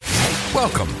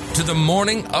Welcome to the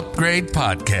Morning Upgrade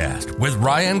Podcast with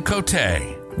Ryan Cote,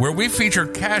 where we feature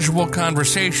casual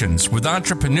conversations with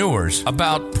entrepreneurs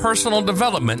about personal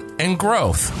development and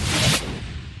growth.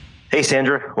 Hey,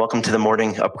 Sandra. Welcome to the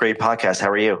Morning Upgrade Podcast. How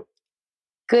are you?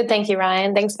 Good. Thank you,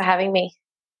 Ryan. Thanks for having me.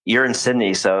 You're in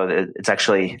Sydney, so it's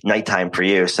actually nighttime for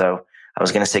you. So I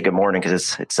was going to say good morning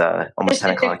because it's almost 10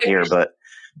 o'clock here, but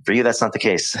for you, that's not the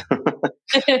case.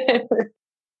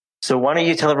 So why don't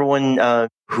you tell everyone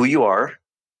who you are,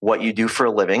 what you do for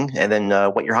a living, and then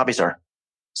what your hobbies are?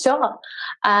 Sure.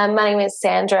 My name is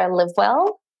Sandra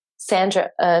Livewell,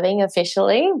 Sandra Irving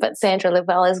officially, but Sandra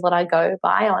Livewell is what I go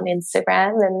by on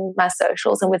Instagram and my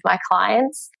socials and with my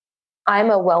clients. I'm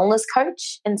a wellness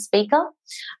coach and speaker.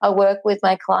 I work with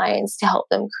my clients to help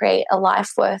them create a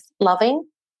life worth loving.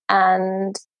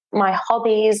 And my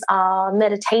hobbies are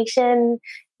meditation,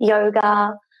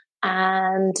 yoga,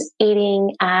 and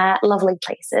eating at lovely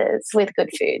places with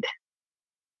good food.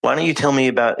 Why don't you tell me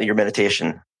about your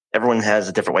meditation? Everyone has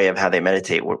a different way of how they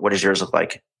meditate. What does yours look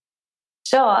like?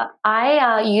 Sure.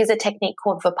 I use a technique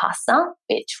called Vipassana,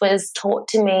 which was taught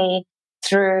to me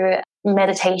through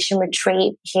meditation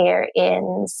retreat here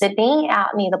in Sydney, out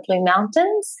near the Blue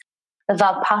Mountains. The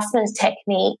Vipassana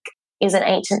technique is an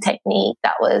ancient technique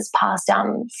that was passed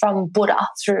down from Buddha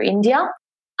through India.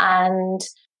 And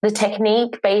the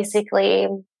technique basically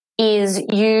is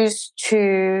used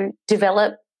to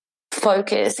develop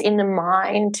focus in the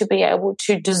mind to be able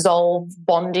to dissolve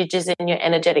bondages in your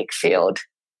energetic field.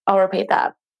 I'll repeat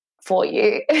that for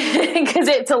you because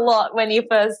it's a lot when you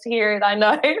first hear it, I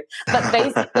know. But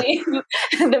basically,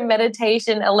 the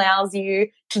meditation allows you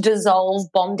to dissolve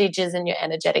bondages in your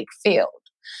energetic field.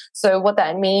 So what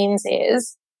that means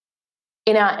is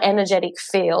in our energetic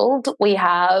field, we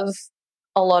have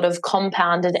a lot of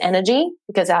compounded energy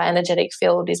because our energetic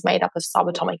field is made up of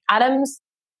subatomic atoms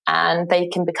and they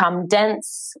can become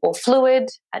dense or fluid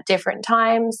at different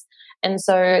times. And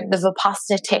so the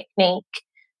Vipassana technique,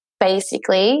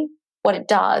 basically what it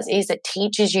does is it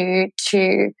teaches you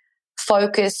to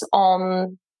focus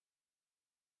on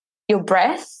your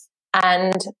breath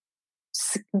and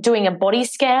doing a body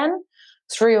scan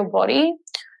through your body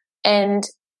and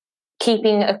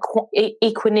keeping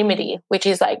equanimity, which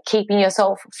is like keeping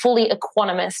yourself fully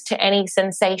equanimous to any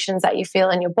sensations that you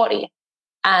feel in your body.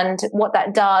 And what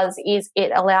that does is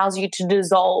it allows you to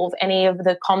dissolve any of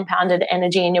the compounded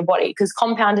energy in your body, because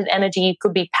compounded energy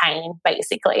could be pain,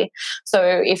 basically.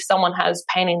 So if someone has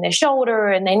pain in their shoulder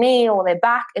and their knee or their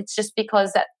back, it's just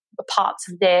because that the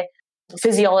parts of their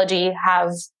physiology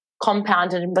have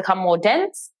compounded and become more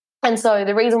dense. And so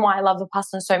the reason why I love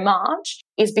Vipassana so much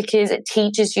is because it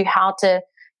teaches you how to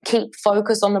keep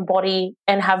focus on the body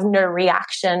and have no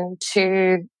reaction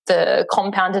to the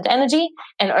compounded energy.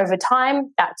 And over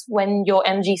time, that's when your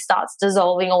energy starts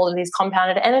dissolving all of these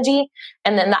compounded energy.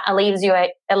 And then that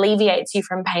alleviates you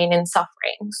from pain and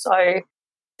suffering. So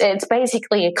it's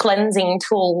basically a cleansing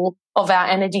tool of our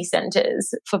energy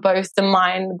centers for both the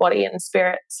mind, body, and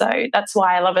spirit. So that's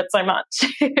why I love it so much.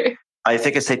 I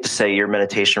think it's safe to say your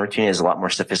meditation routine is a lot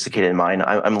more sophisticated than mine.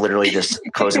 I'm literally just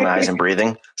closing my eyes and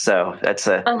breathing. So that's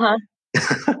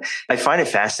I find it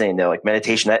fascinating though, like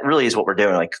meditation, that really is what we're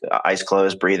doing, like eyes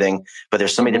closed, breathing, but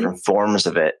there's so many different forms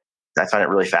of it. I find it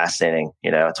really fascinating.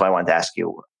 That's why I wanted to ask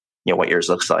you, what yours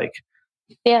looks like.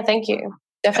 Yeah, thank you.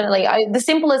 Definitely. The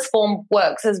simplest form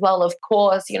works as well, of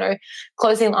course.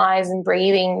 Closing the eyes and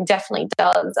breathing definitely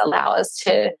does allow us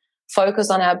to focus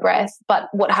on our breath. But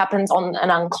what happens on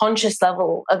an unconscious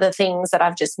level are the things that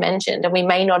I've just mentioned. And we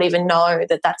may not even know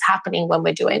that that's happening when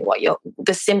we're doing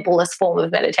the simplest form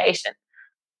of meditation.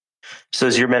 So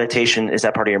is your meditation, is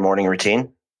that part of your morning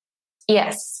routine?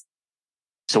 Yes.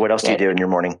 So what else do you do in your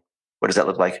morning? What does that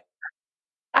look like?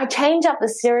 I change up the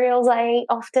cereals I eat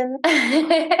often.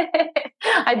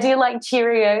 I do like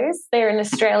Cheerios. They're an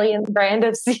Australian brand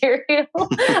of cereal.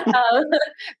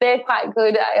 They're quite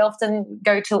good. I often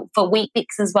go for Wheat Bix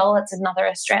as well. It's another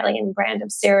Australian brand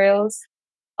of cereals.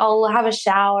 I'll have a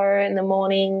shower in the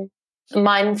morning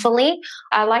mindfully.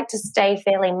 I like to stay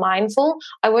fairly mindful.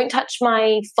 I won't touch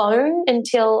my phone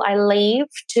until I leave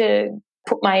to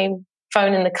put my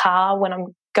phone in the car when I'm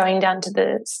going down to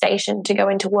the station to go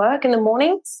into work in the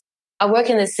mornings. I work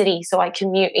in the city, so I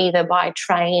commute either by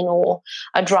train or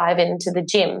I drive into the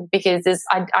gym because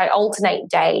I alternate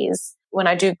days when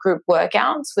I do group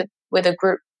workouts with a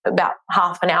group about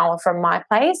half an hour from my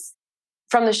place.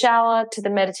 From the shower to the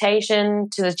meditation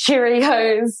to the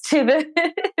Cheerios to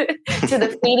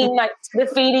the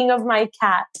feeding of my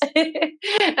cat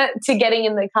to getting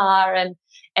in the car and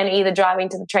either driving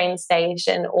to the train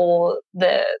station or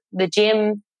the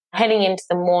gym. heading into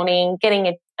the morning, getting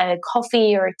a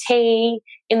coffee or a tea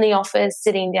in the office,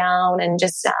 sitting down and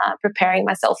just preparing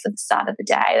myself for the start of the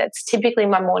day. That's typically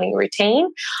my morning routine.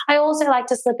 I also like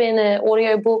to slip in an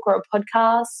audiobook or a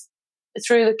podcast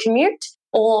through the commute,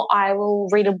 or I will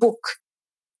read a book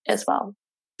as well.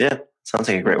 Yeah, sounds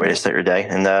like a great way to start your day.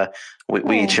 And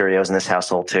we eat Cheerios in this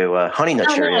household too. Honey Nut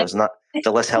Cheerios, not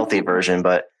the less healthy version,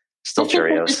 but still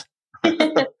Cheerios.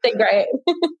 They're great.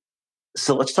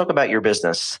 So let's talk about your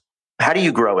business. How do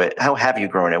you grow it? How have you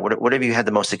grown it? What have you had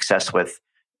the most success with?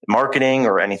 Marketing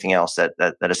or anything else that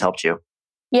has helped you?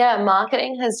 Yeah,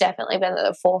 marketing has definitely been at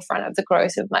the forefront of the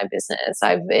growth of my business.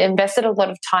 I've invested a lot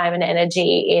of time and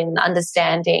energy in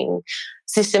understanding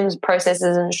systems,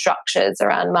 processes, and structures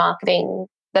around marketing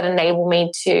that enable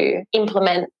me to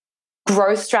implement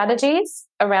growth strategies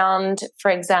around,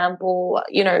 for example,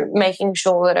 making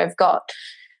sure that I've got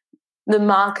the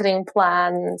marketing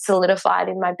plan solidified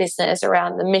in my business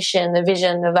around the mission, the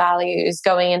vision, the values,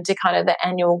 going into kind of the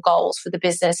annual goals for the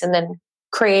business, and then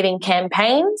creating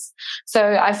campaigns.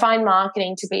 So I find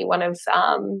marketing to be one of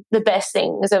the best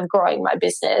things of growing my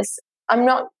business. I'm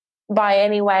not by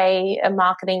any way a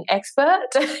marketing expert.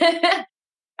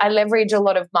 I leverage a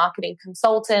lot of marketing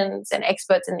consultants and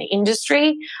experts in the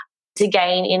industry to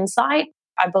gain insight.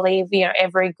 I believe,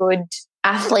 every good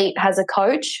athlete has a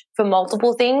coach for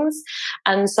multiple things.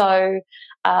 And so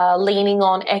leaning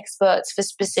on experts for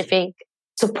specific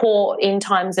support in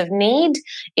times of need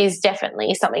is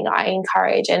definitely something I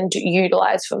encourage and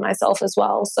utilize for myself as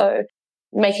well. So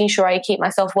making sure I keep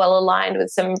myself well aligned with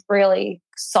some really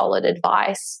solid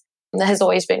advice that has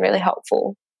always been really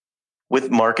helpful.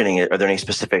 With marketing, are there any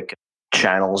specific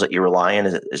channels that you rely on?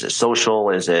 Is it social?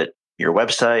 Is it your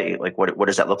website? Like what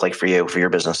does that look like for you, for your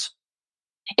business?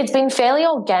 It's been fairly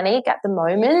organic at the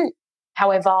moment.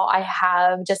 However, I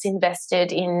have just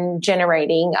invested in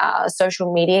generating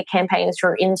social media campaigns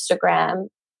through Instagram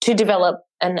to develop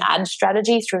an ad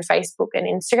strategy through Facebook and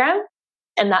Instagram.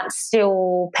 And that's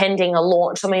still pending a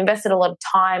launch. So I invested a lot of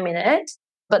time in it,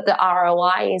 but the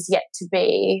ROI is yet to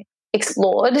be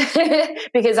explored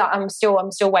because I'm still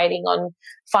waiting on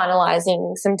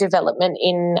finalizing some development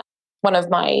in one of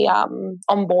my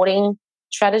onboarding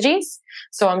strategies.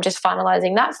 So I'm just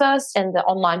finalizing that first, and the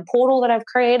online portal that I've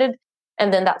created.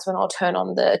 And then that's when I'll turn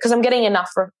on because I'm getting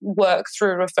enough work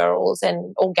through referrals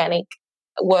and organic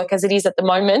work as it is at the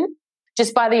moment,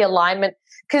 just by the alignment.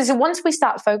 Because once we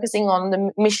start focusing on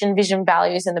the mission, vision,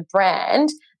 values, and the brand,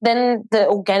 then the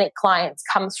organic clients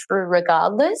come through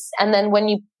regardless. And then when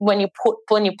you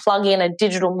plug in a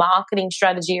digital marketing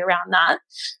strategy around that,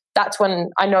 that's when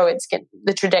I know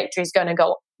the trajectory is going to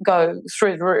go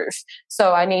through the roof.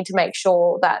 So I need to make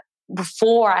sure that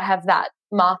before I have that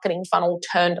marketing funnel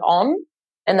turned on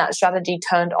and that strategy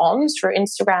turned on through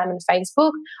Instagram and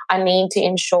Facebook, I need to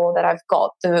ensure that I've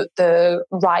got the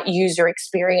right user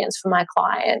experience for my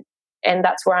client. And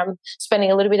that's where I'm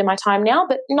spending a little bit of my time now,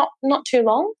 but not too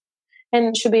long, and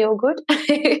it should be all good.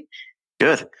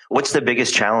 Good. What's the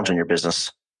biggest challenge in your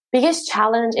business? Biggest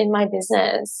challenge in my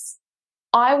business?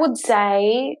 I would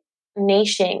say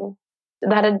niching.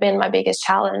 That had been my biggest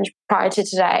challenge prior to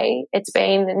today. It's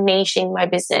been niching my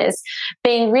business,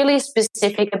 being really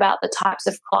specific about the types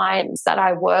of clients that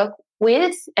I work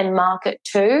with and market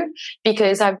to,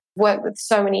 because I've worked with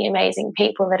so many amazing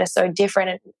people that are so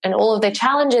different, and all of their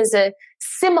challenges are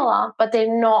similar, but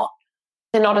they're not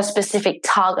a specific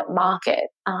target market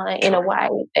in a way.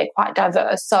 They're quite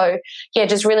diverse. So yeah,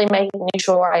 just really making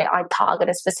sure I target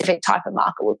a specific type of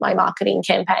market with my marketing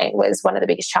campaign was one of the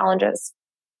biggest challenges.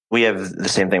 We have the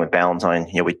same thing with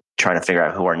Ballantine. We trying to figure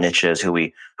out who our niche is, who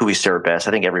we serve best.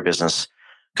 I think every business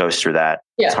goes through that.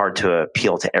 Yeah. It's hard to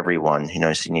appeal to everyone,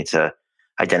 so you need to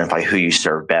identify who you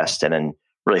serve best and then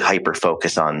really hyper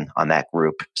focus on that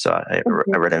group. So I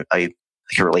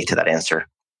can relate to that answer.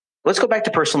 Let's go back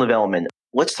to personal development.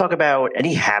 Let's talk about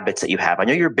any habits that you have. I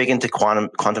know you're big into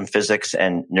quantum physics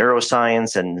and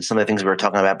neuroscience and some of the things we were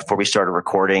talking about before we started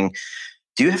recording.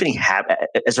 Do you have any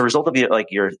as a result of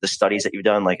the studies that you've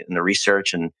done, like in the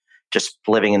research and just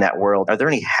living in that world? Are there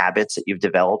any habits that you've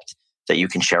developed that you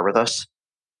can share with us?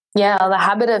 Yeah, the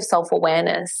habit of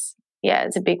self-awareness. Yeah,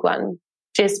 it's a big one.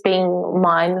 Just being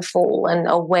mindful and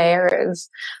aware of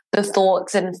the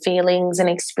thoughts and feelings and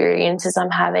experiences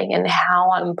I'm having and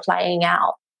how I'm playing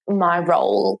out my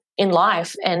role in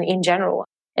life and in general,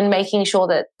 and making sure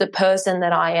that the person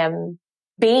that I am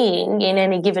being in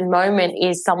any given moment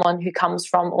is someone who comes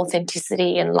from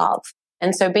authenticity and love.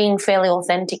 And so being fairly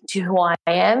authentic to who I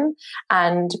am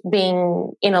and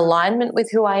being in alignment with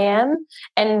who I am,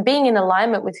 and being in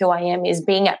alignment with who I am is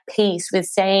being at peace with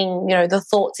saying, the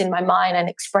thoughts in my mind and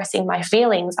expressing my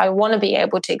feelings. I want to be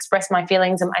able to express my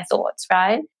feelings and my thoughts,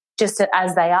 right? Just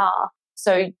as they are.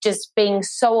 So just being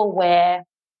so aware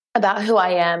about who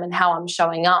I am and how I'm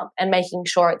showing up and making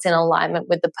sure it's in alignment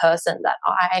with the person that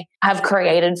I have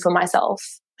created for myself.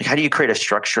 Like, how do you create a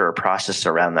structure or process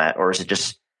around that? Or is it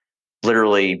just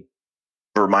literally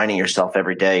reminding yourself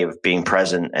every day of being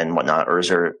present and whatnot? Or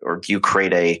do you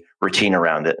create a routine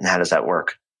around it? And how does that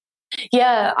work?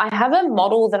 Yeah, I have a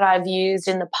model that I've used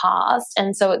in the past.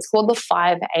 And so it's called the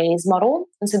 5 A's model.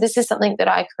 And so this is something that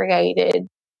I created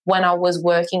when I was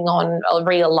working on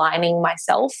realigning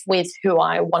myself with who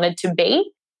I wanted to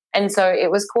be. And so it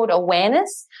was called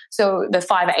awareness. So the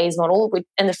 5 A's model,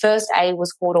 and the first A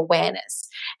was called awareness.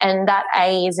 And that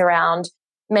A is around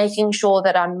making sure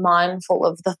that I'm mindful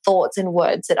of the thoughts and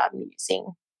words that I'm using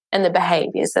and the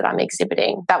behaviors that I'm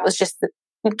exhibiting. That was just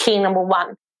the key number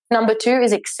 1. Number 2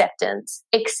 is acceptance.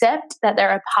 Accept that there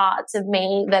are parts of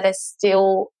me that are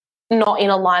still not in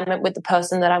alignment with the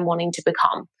person that I'm wanting to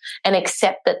become, and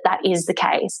accept that that is the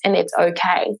case and it's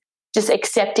okay. Just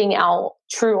accepting our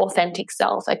true authentic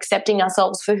self, accepting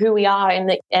ourselves for who we are in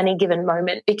any given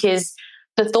moment, because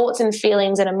the thoughts and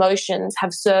feelings and emotions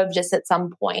have served us at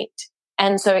some point.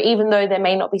 And so even though they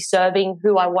may not be serving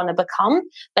who I want to become,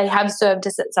 they have served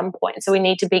us at some point. So we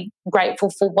need to be grateful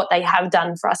for what they have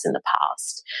done for us in the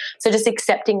past. So just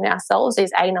accepting ourselves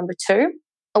is A, number 2.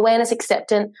 Awareness,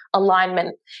 acceptance,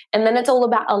 alignment. And then it's all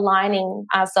about aligning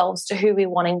ourselves to who we're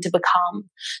wanting to become.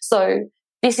 So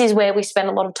this is where we spend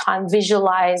a lot of time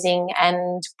visualizing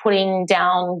and putting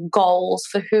down goals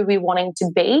for who we're wanting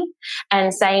to be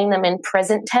and saying them in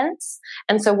present tense.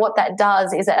 And so what that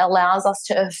does is it allows us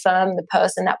to affirm the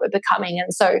person that we're becoming.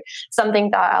 And so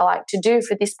something that I like to do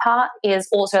for this part is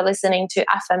also listening to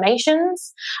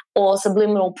affirmations or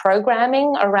subliminal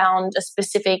programming around a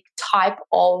specific type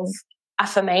of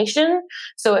affirmation.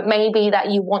 So it may be that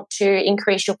you want to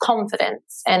increase your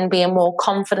confidence and be a more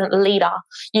confident leader.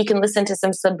 You can listen to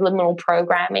some subliminal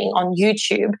programming on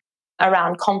YouTube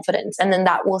around confidence, and then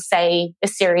that will say a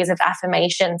series of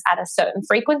affirmations at a certain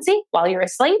frequency while you're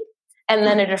asleep, and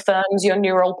then it affirms your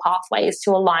neural pathways to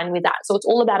align with that. So it's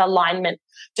all about alignment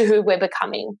to who we're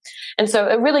becoming. And so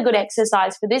a really good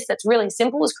exercise for this that's really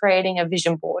simple is creating a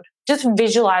vision board. Just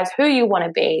visualize who you want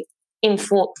to be in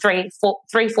 3, 4,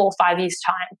 5 years'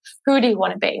 time. Who do you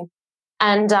want to be?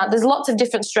 And there's lots of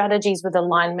different strategies with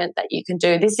alignment that you can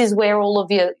do. This is where all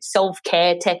of your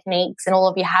self-care techniques and all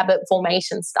of your habit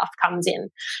formation stuff comes in,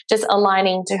 just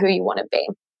aligning to who you want to be.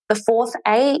 The 4th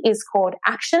A is called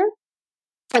action.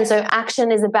 And so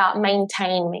action is about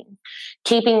maintaining,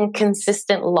 keeping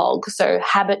consistent log. So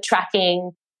habit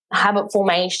tracking, habit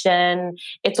formation.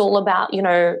 It's all about,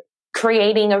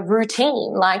 creating a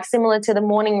routine, like similar to the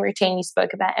morning routine you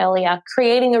spoke about earlier,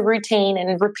 creating a routine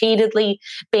and repeatedly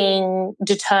being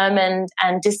determined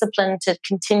and disciplined to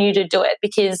continue to do it,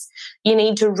 because you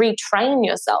need to retrain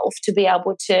yourself to be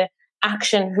able to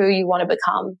action who you want to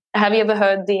become. Have you ever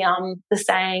heard the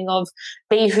saying of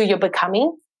be who you're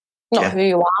becoming, not who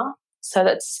you are? So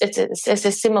it's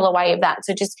a similar way of that.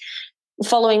 So just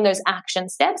following those action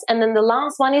steps. And then the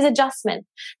last one is adjustment.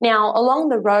 Now, along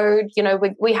the road,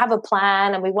 we have a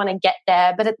plan and we want to get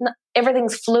there, but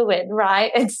everything's fluid,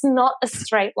 right? It's not a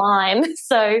straight line.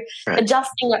 So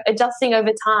adjusting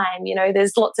over time,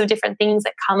 there's lots of different things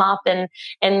that come up, and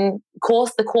the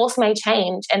course may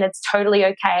change, and it's totally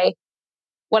okay.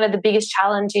 One of the biggest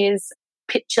challenges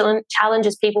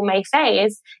people may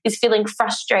face is feeling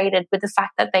frustrated with the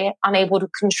fact that they are unable to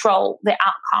control the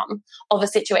outcome of a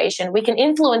situation. We can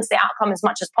influence the outcome as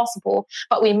much as possible,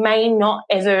 but we may not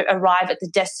ever arrive at the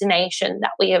destination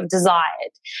that we have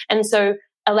desired. And so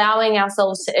allowing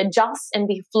ourselves to adjust and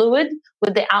be fluid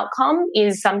with the outcome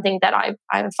is something that I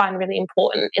find really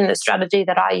important in the strategy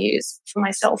that I use for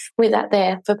myself. With that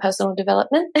there for personal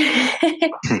development.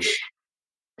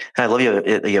 I love you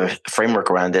have a framework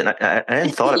around it. And I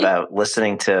hadn't thought about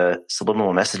listening to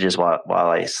subliminal messages while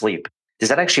I sleep. Does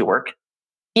that actually work?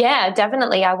 Yeah,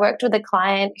 definitely. I worked with a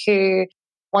client who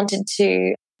wanted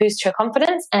to boost her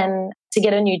confidence and to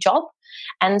get a new job.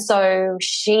 And so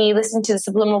she listened to the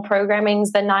subliminal programmings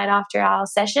the night after our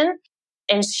session.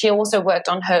 And she also worked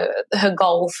on her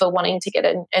goal for wanting to get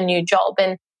a new job.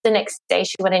 And the next day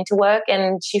she went into work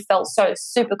and she felt so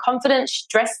super confident. She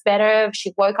dressed better.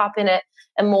 She woke up in a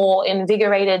more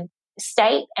invigorated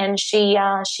state, and she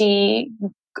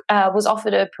was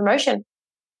offered a promotion.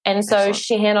 And so Excellent.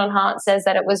 she, hand on heart, says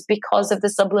that it was because of the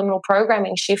subliminal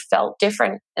programming. She felt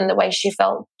different, and the way she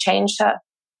felt changed her.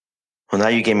 Well, now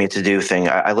you gave me a to-do thing.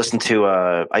 I listened to,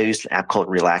 I used an app called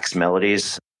Relax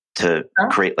Melodies to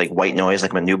create like white noise,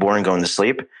 like I'm a newborn going to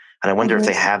sleep. And I wonder if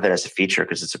they have that as a feature,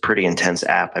 because it's a pretty intense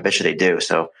app. I bet you they do.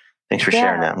 So thanks for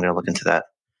sharing that. I'm going to look into that.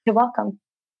 You're welcome.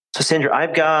 So Sandra,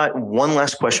 I've got one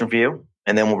last question for you,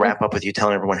 and then we'll wrap up with you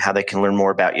telling everyone how they can learn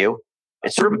more about you.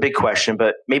 It's sort of a big question,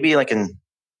 but maybe like in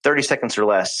 30 seconds or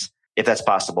less, if that's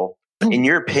possible. In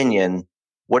your opinion,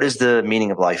 what is the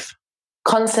meaning of life?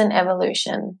 Constant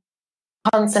evolution,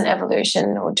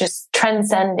 or just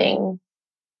transcending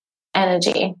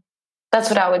energy. That's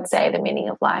what I would say the meaning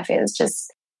of life is,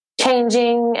 just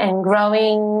changing and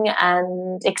growing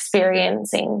and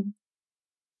experiencing.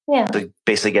 Yeah. So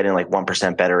basically getting like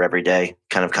 1% better every day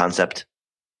kind of concept.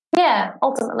 Yeah,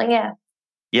 ultimately, yeah.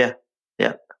 Yeah.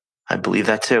 I believe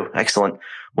that too. Excellent.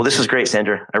 Well, this was great,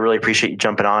 Sandra. I really appreciate you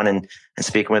jumping on and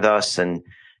speaking with us and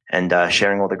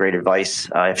sharing all the great advice.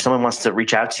 If someone wants to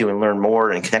reach out to you and learn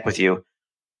more and connect with you,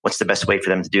 what's the best way for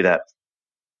them to do that?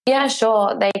 Yeah,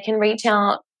 sure. They can reach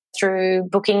out through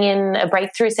booking in a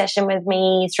breakthrough session with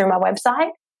me through my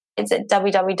website. It's at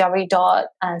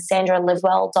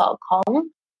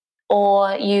www.sandralivewell.com.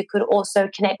 Or you could also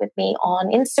connect with me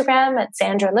on Instagram at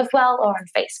Sandra Livewell, or on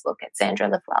Facebook at Sandra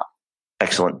Livewell.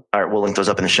 Excellent. All right, we'll link those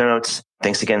up in the show notes.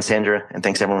 Thanks again, Sandra, and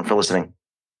thanks everyone for listening.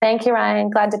 Thank you, Ryan.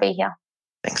 Glad to be here.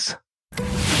 Thanks.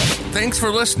 Thanks for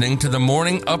listening to the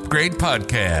Morning Upgrade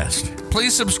Podcast.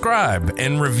 Please subscribe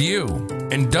and review.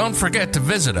 And don't forget to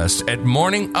visit us at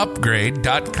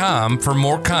morningupgrade.com for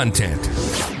more content.